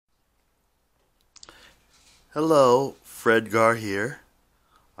Hello, Fredgar here.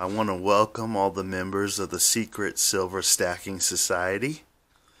 I want to welcome all the members of the Secret Silver Stacking Society.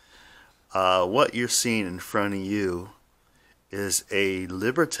 What you're seeing in front of you is a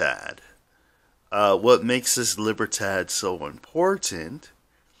Libertad. What makes this Libertad so important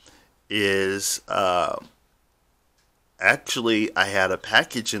is actually I had a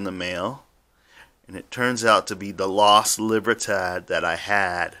package in the mail, and it turns out to be the lost Libertad that I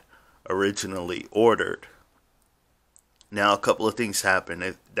had originally ordered. Now, a couple of things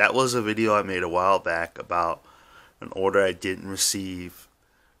happened. That was a video I made a while back about an order I didn't receive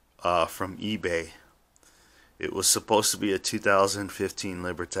from eBay. It was supposed to be a 2015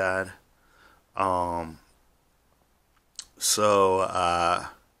 Libertad. You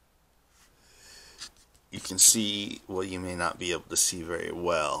can see, well, you may not be able to see very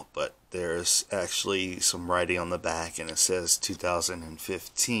well, but there's actually some writing on the back, and it says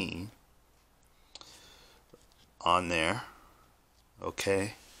 2015 on there.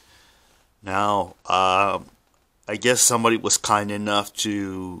 Okay, now I guess somebody was kind enough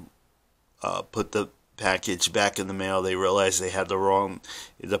to put the package back in the mail. They realized they had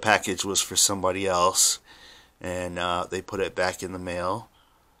the package was for somebody else, and they put it back in the mail.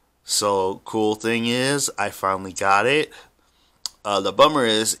 So cool thing is I finally got it. The bummer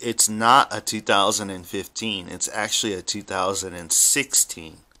is it's not a 2015, it's actually a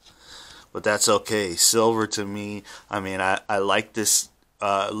 2016. But that's okay. Silver to me, I mean, I like this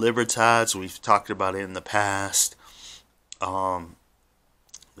Libertads. We've talked about it in the past.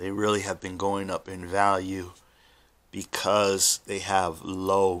 They really have been going up in value because they have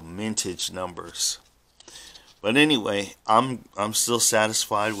low mintage numbers. But anyway, I'm still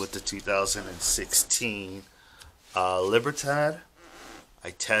satisfied with the 2016 Libertad. I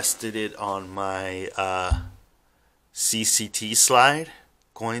tested it on my CCT slide,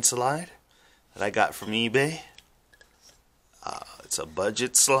 coin slide, that I got from eBay. It's a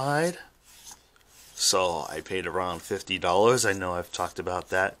budget slide, so I paid around $50. I know I've talked about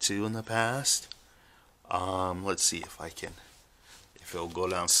that too in the past. Let's see if it'll go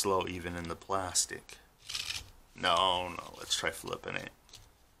down slow even in the plastic. No, let's try flipping it.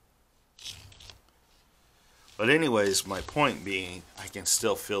 But anyways, my point being, I can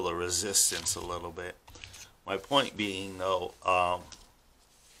still feel the resistance a little bit. My point being, though,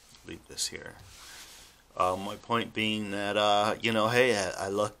 leave this here. My point being that, hey, I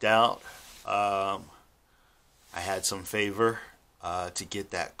lucked out. I had some favor to get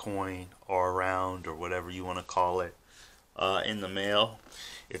that coin or round or whatever you want to call it in the mail.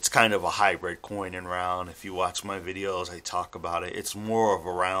 It's kind of a hybrid coin and round. If you watch my videos, I talk about it. It's more of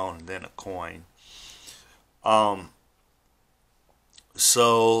a round than a coin.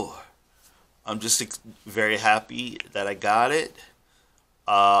 So I'm just very happy that I got it.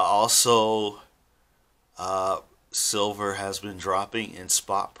 Also, silver has been dropping in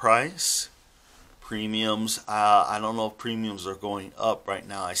spot price. Premiums, I don't know if premiums are going up right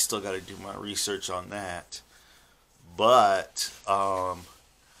now. I still got to do my research on that. But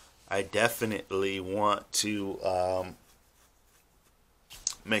I definitely want to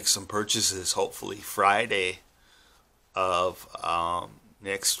make some purchases. Hopefully Friday of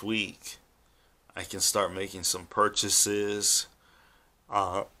next week, I can start making some purchases.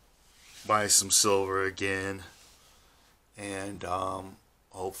 Buy some silver again, and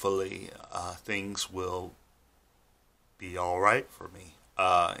hopefully things will be alright for me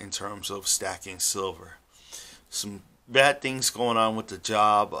in terms of stacking silver. Some bad things going on with the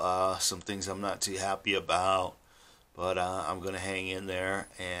job, some things I'm not too happy about, but I'm going to hang in there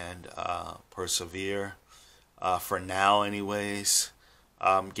and persevere. For now anyways,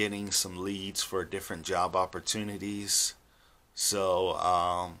 I'm getting some leads for different job opportunities, so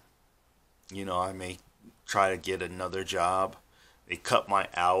I may try to get another job. They cut my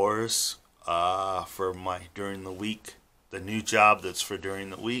hours for my during the week, the new job that's for during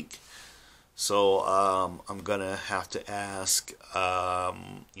the week. So I'm gonna have to ask,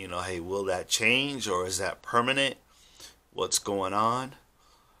 hey, will that change or is that permanent? What's going on?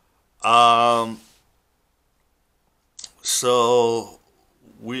 So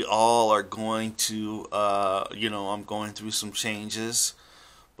we all are going to, I'm going through some changes.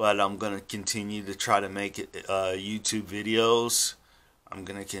 But I'm going to continue to try to make it YouTube videos. I'm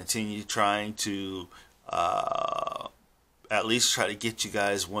going to continue trying to at least try to get you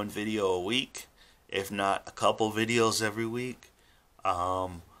guys one video a week, if not a couple videos every week.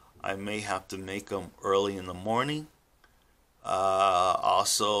 I may have to make them early in the morning.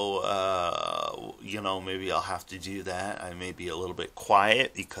 Also, maybe I'll have to do that. I may be a little bit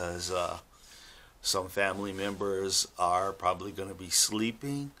quiet because some family members are probably going to be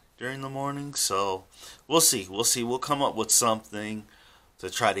sleeping during the morning. So we'll see. We'll see. We'll come up with something to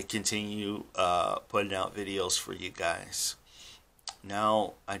try to continue putting out videos for you guys.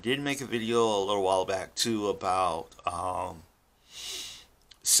 Now, I did make a video a little while back too about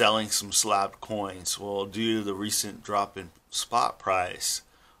selling some slabbed coins. Well, due to the recent drop in spot price,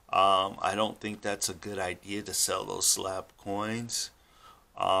 I don't think that's a good idea to sell those slabbed coins.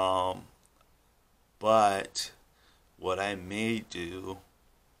 But what I may do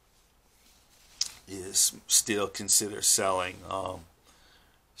is still consider selling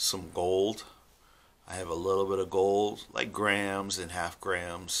some gold. I have a little bit of gold, like grams and half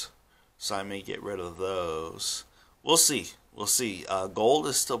grams, so I may get rid of those. We'll see. We'll see. Gold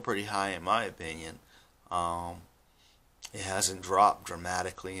is still pretty high in my opinion. It hasn't dropped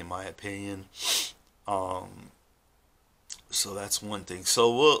dramatically in my opinion. So that's one thing.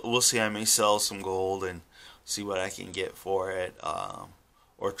 So we'll see. I may sell some gold and see what I can get for it,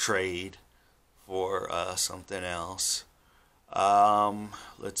 or trade for something else.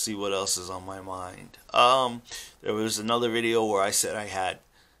 Let's see what else is on my mind. There was another video where I said I had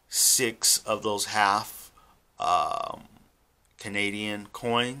 6 of those half Canadian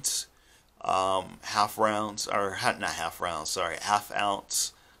coins, half rounds, or not half rounds, sorry, half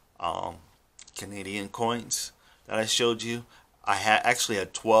ounce Canadian coins that I showed you. I actually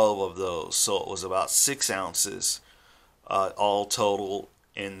had 12 of those, so it was about 6 ounces all total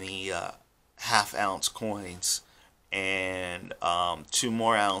in the half ounce coins, and 2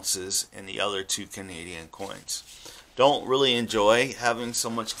 more ounces in the other 2 Canadian coins. Don't really enjoy having so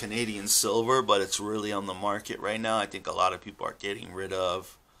much Canadian silver, but it's really on the market right now. I think a lot of people are getting rid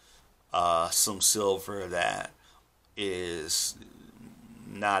of some silver that is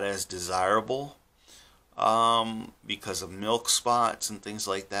not as desirable because of milk spots and things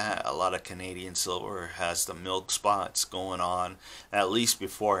like that. A lot of Canadian silver has the milk spots going on. At least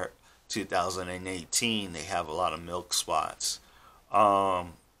before 2018, they have a lot of milk spots. So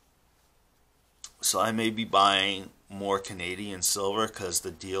I may be buying more Canadian silver because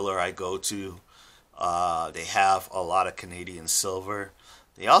the dealer I go to, they have a lot of Canadian silver.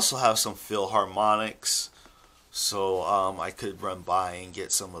 They also have some Philharmonics, so I could run by and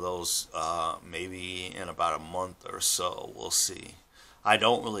get some of those maybe in about a month or so. We'll see. I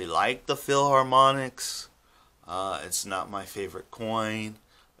don't really like the Philharmonics. It's not my favorite coin,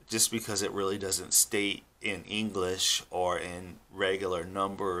 just because it really doesn't state in English or in regular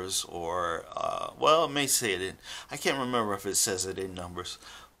numbers, or well, it may say it in, I can't remember if it says it in numbers,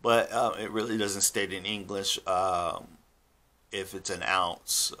 but it really doesn't state in English if it's an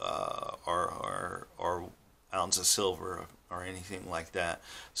ounce or ounce of silver or anything like that.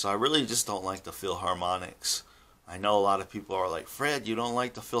 So I really just don't like the Philharmonics. I know a lot of people are like, Fred, you don't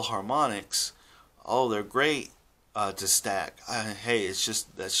like the Philharmonics? Oh, they're great to stack. Hey, that's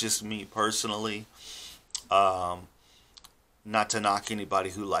just me personally. Not to knock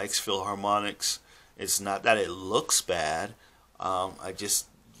anybody who likes Philharmonics. It's not that it looks bad. I just,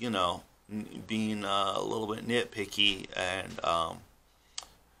 being a little bit nitpicky, and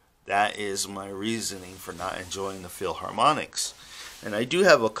that is my reasoning for not enjoying the Philharmonics. And I do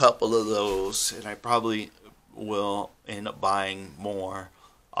have a couple of those, and I probably will end up buying more.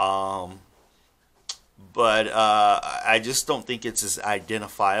 But I just don't think it's as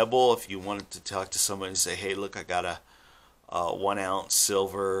identifiable. If you wanted to talk to somebody and say, hey, look, I got a 1 ounce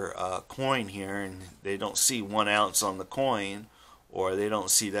silver coin here, and they don't see 1 ounce on the coin, or they don't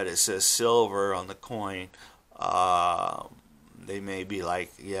see that it says silver on the coin, they may be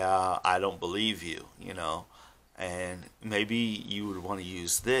like, yeah, I don't believe you, and maybe you would want to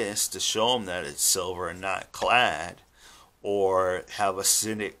use this to show them that it's silver and not clad, or have a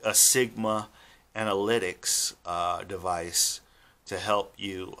Sigma analytics device to help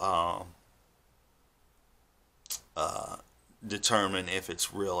you determine if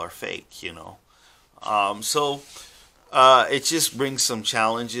it's real or fake, So it just brings some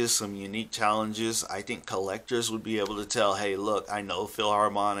challenges, some unique challenges. I think collectors would be able to tell, hey, look, I know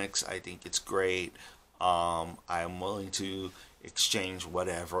Philharmonics, I think it's great. I'm willing to exchange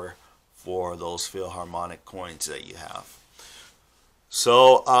whatever for those Philharmonic coins that you have.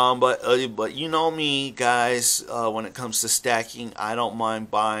 So, but you know me, guys, when it comes to stacking, I don't mind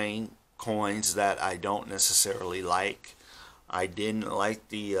buying coins that I don't necessarily like. I didn't like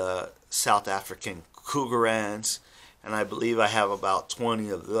the South African Cougarans, and I believe I have about 20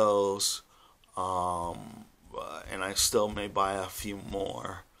 of those, and I still may buy a few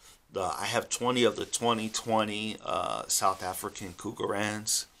more. I have 20 of the 2020 South African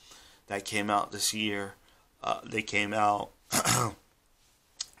Cougarans that came out this year. They came out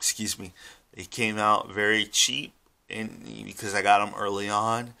excuse me, they came out very cheap because I got them early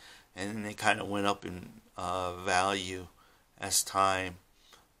on, and then they kind of went up in value as time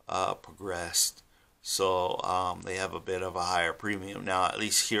progressed. So they have a bit of a higher premium now, at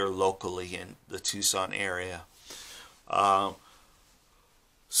least here locally in the Tucson area.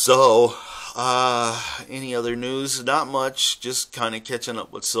 Any other news? Not much. Just kind of catching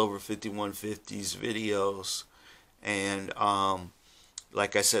up with Silver 5150's videos. And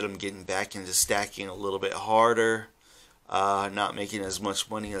like I said, I'm getting back into stacking a little bit harder. Not making as much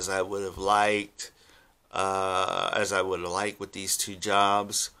money as I would have liked. With these two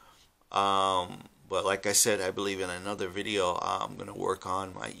jobs. But like I said, I believe in another video, I'm going to work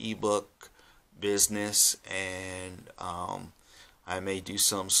on my ebook business, and I may do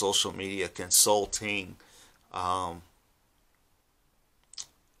some social media consulting, because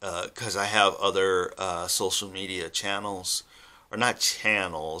I have other social media channels, or not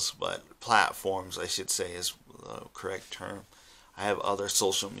channels, but platforms, I should say is the correct term. I have other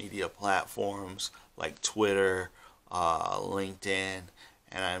social media platforms like Twitter, LinkedIn,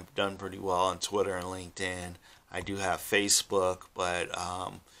 and I've done pretty well on Twitter and LinkedIn. I do have Facebook, but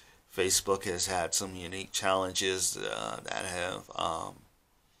Facebook has had some unique challenges that have,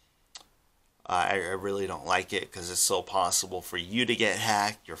 I really don't like it, because it's so possible for you to get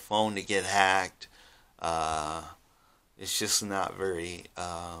hacked, your phone to get hacked. It's just not very,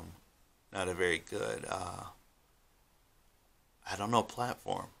 not a very good, I don't know,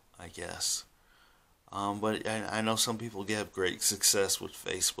 platform, I guess. But I know some people get great success with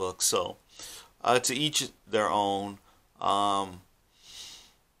Facebook. So to each their own.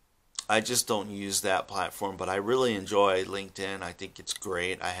 I just don't use that platform, but I really enjoy LinkedIn. I think it's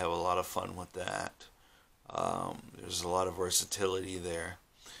great. I have a lot of fun with that. There's a lot of versatility there.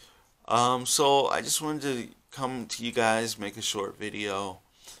 So I just wanted to come to you guys, make a short video,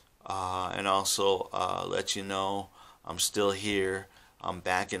 and also let you know I'm still here. I'm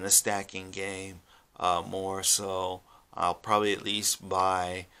back in the stacking game. More so, I'll probably at least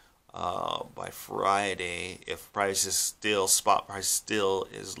by Friday, if spot price still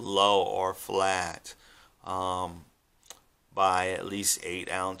is low or flat, buy at least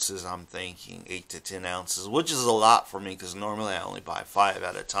 8 ounces. I'm thinking 8 to 10 ounces, which is a lot for me, because normally I only buy 5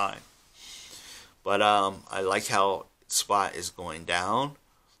 at a time. But I like how spot is going down.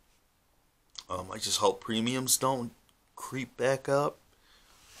 I just hope premiums don't creep back up.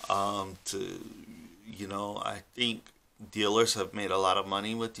 I think dealers have made a lot of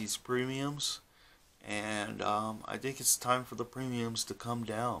money with these premiums, and I think it's time for the premiums to come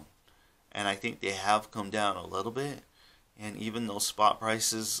down. And I think they have come down a little bit, and even those spot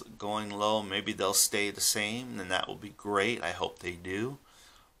prices going low, maybe they'll stay the same, and that will be great. I hope they do.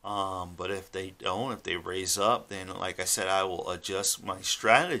 But if they don't, if they raise up, then like I said, I will adjust my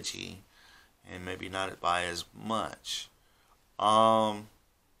strategy and maybe not buy as much. So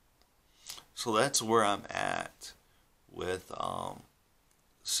that's where I'm at with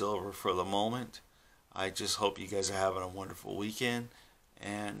silver for the moment. I just hope you guys are having a wonderful weekend.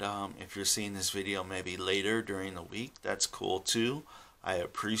 And if you're seeing this video maybe later during the week, that's cool too. I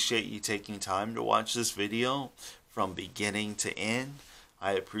appreciate you taking time to watch this video from beginning to end.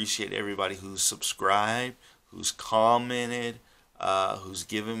 I appreciate everybody who's subscribed, who's commented, who's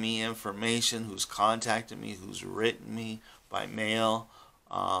given me information, who's contacted me, who's written me by mail.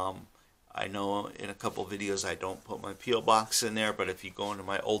 I know in a couple videos I don't put my P.O. box in there, but if you go into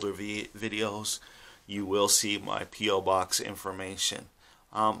my older videos, you will see my P.O. box information.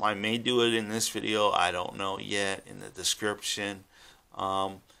 I may do it in this video, I don't know yet, in the description.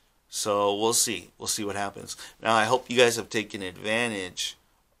 So we'll see. We'll see what happens. Now I hope you guys have taken advantage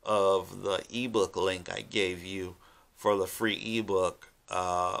of the ebook link I gave you for the free ebook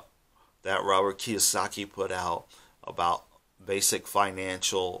that Robert Kiyosaki put out about basic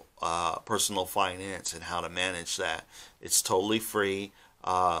financial, personal finance and how to manage that. It's totally free.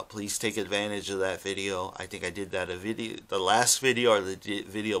 Please take advantage of that video. I think I did that the last video or the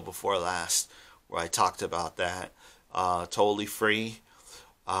video before last, where I talked about that. Totally free.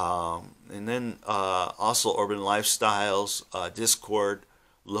 And then also Urban Lifestyles Discord.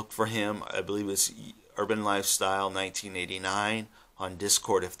 Look for him. I believe it's Urban Lifestyle 1989 on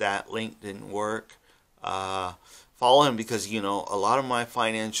Discord. If that link didn't work, follow him, because a lot of my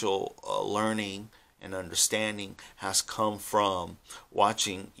financial learning and understanding has come from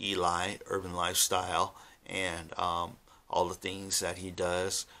watching Eli, Urban Lifestyle, and all the things that he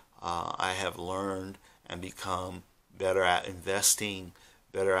does. I have learned and become better at investing,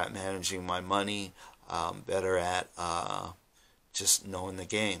 better at managing my money, better at just knowing the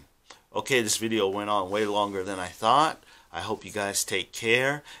game. Okay, this video went on way longer than I thought. I hope you guys take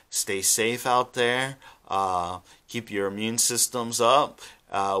care. Stay safe out there. keep your immune systems up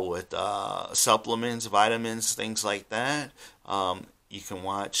with supplements, vitamins, things like that. You can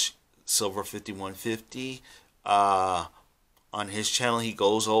watch Silver 5150 on his channel. He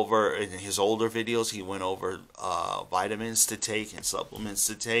goes over, in his older videos, he went over vitamins to take and supplements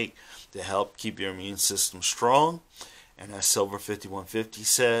to take to help keep your immune system strong. And as Silver 5150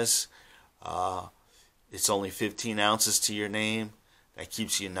 says, it's only 15 ounces to your name. That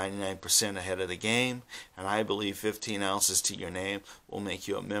keeps you 99% ahead of the game. And I believe 15 ounces to your name will make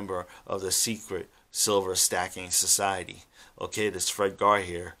you a member of the secret Silver Stacking Society. Okay, this is Fred Gar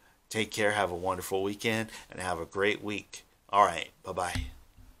here. Take care, have a wonderful weekend, and have a great week. All right, bye-bye.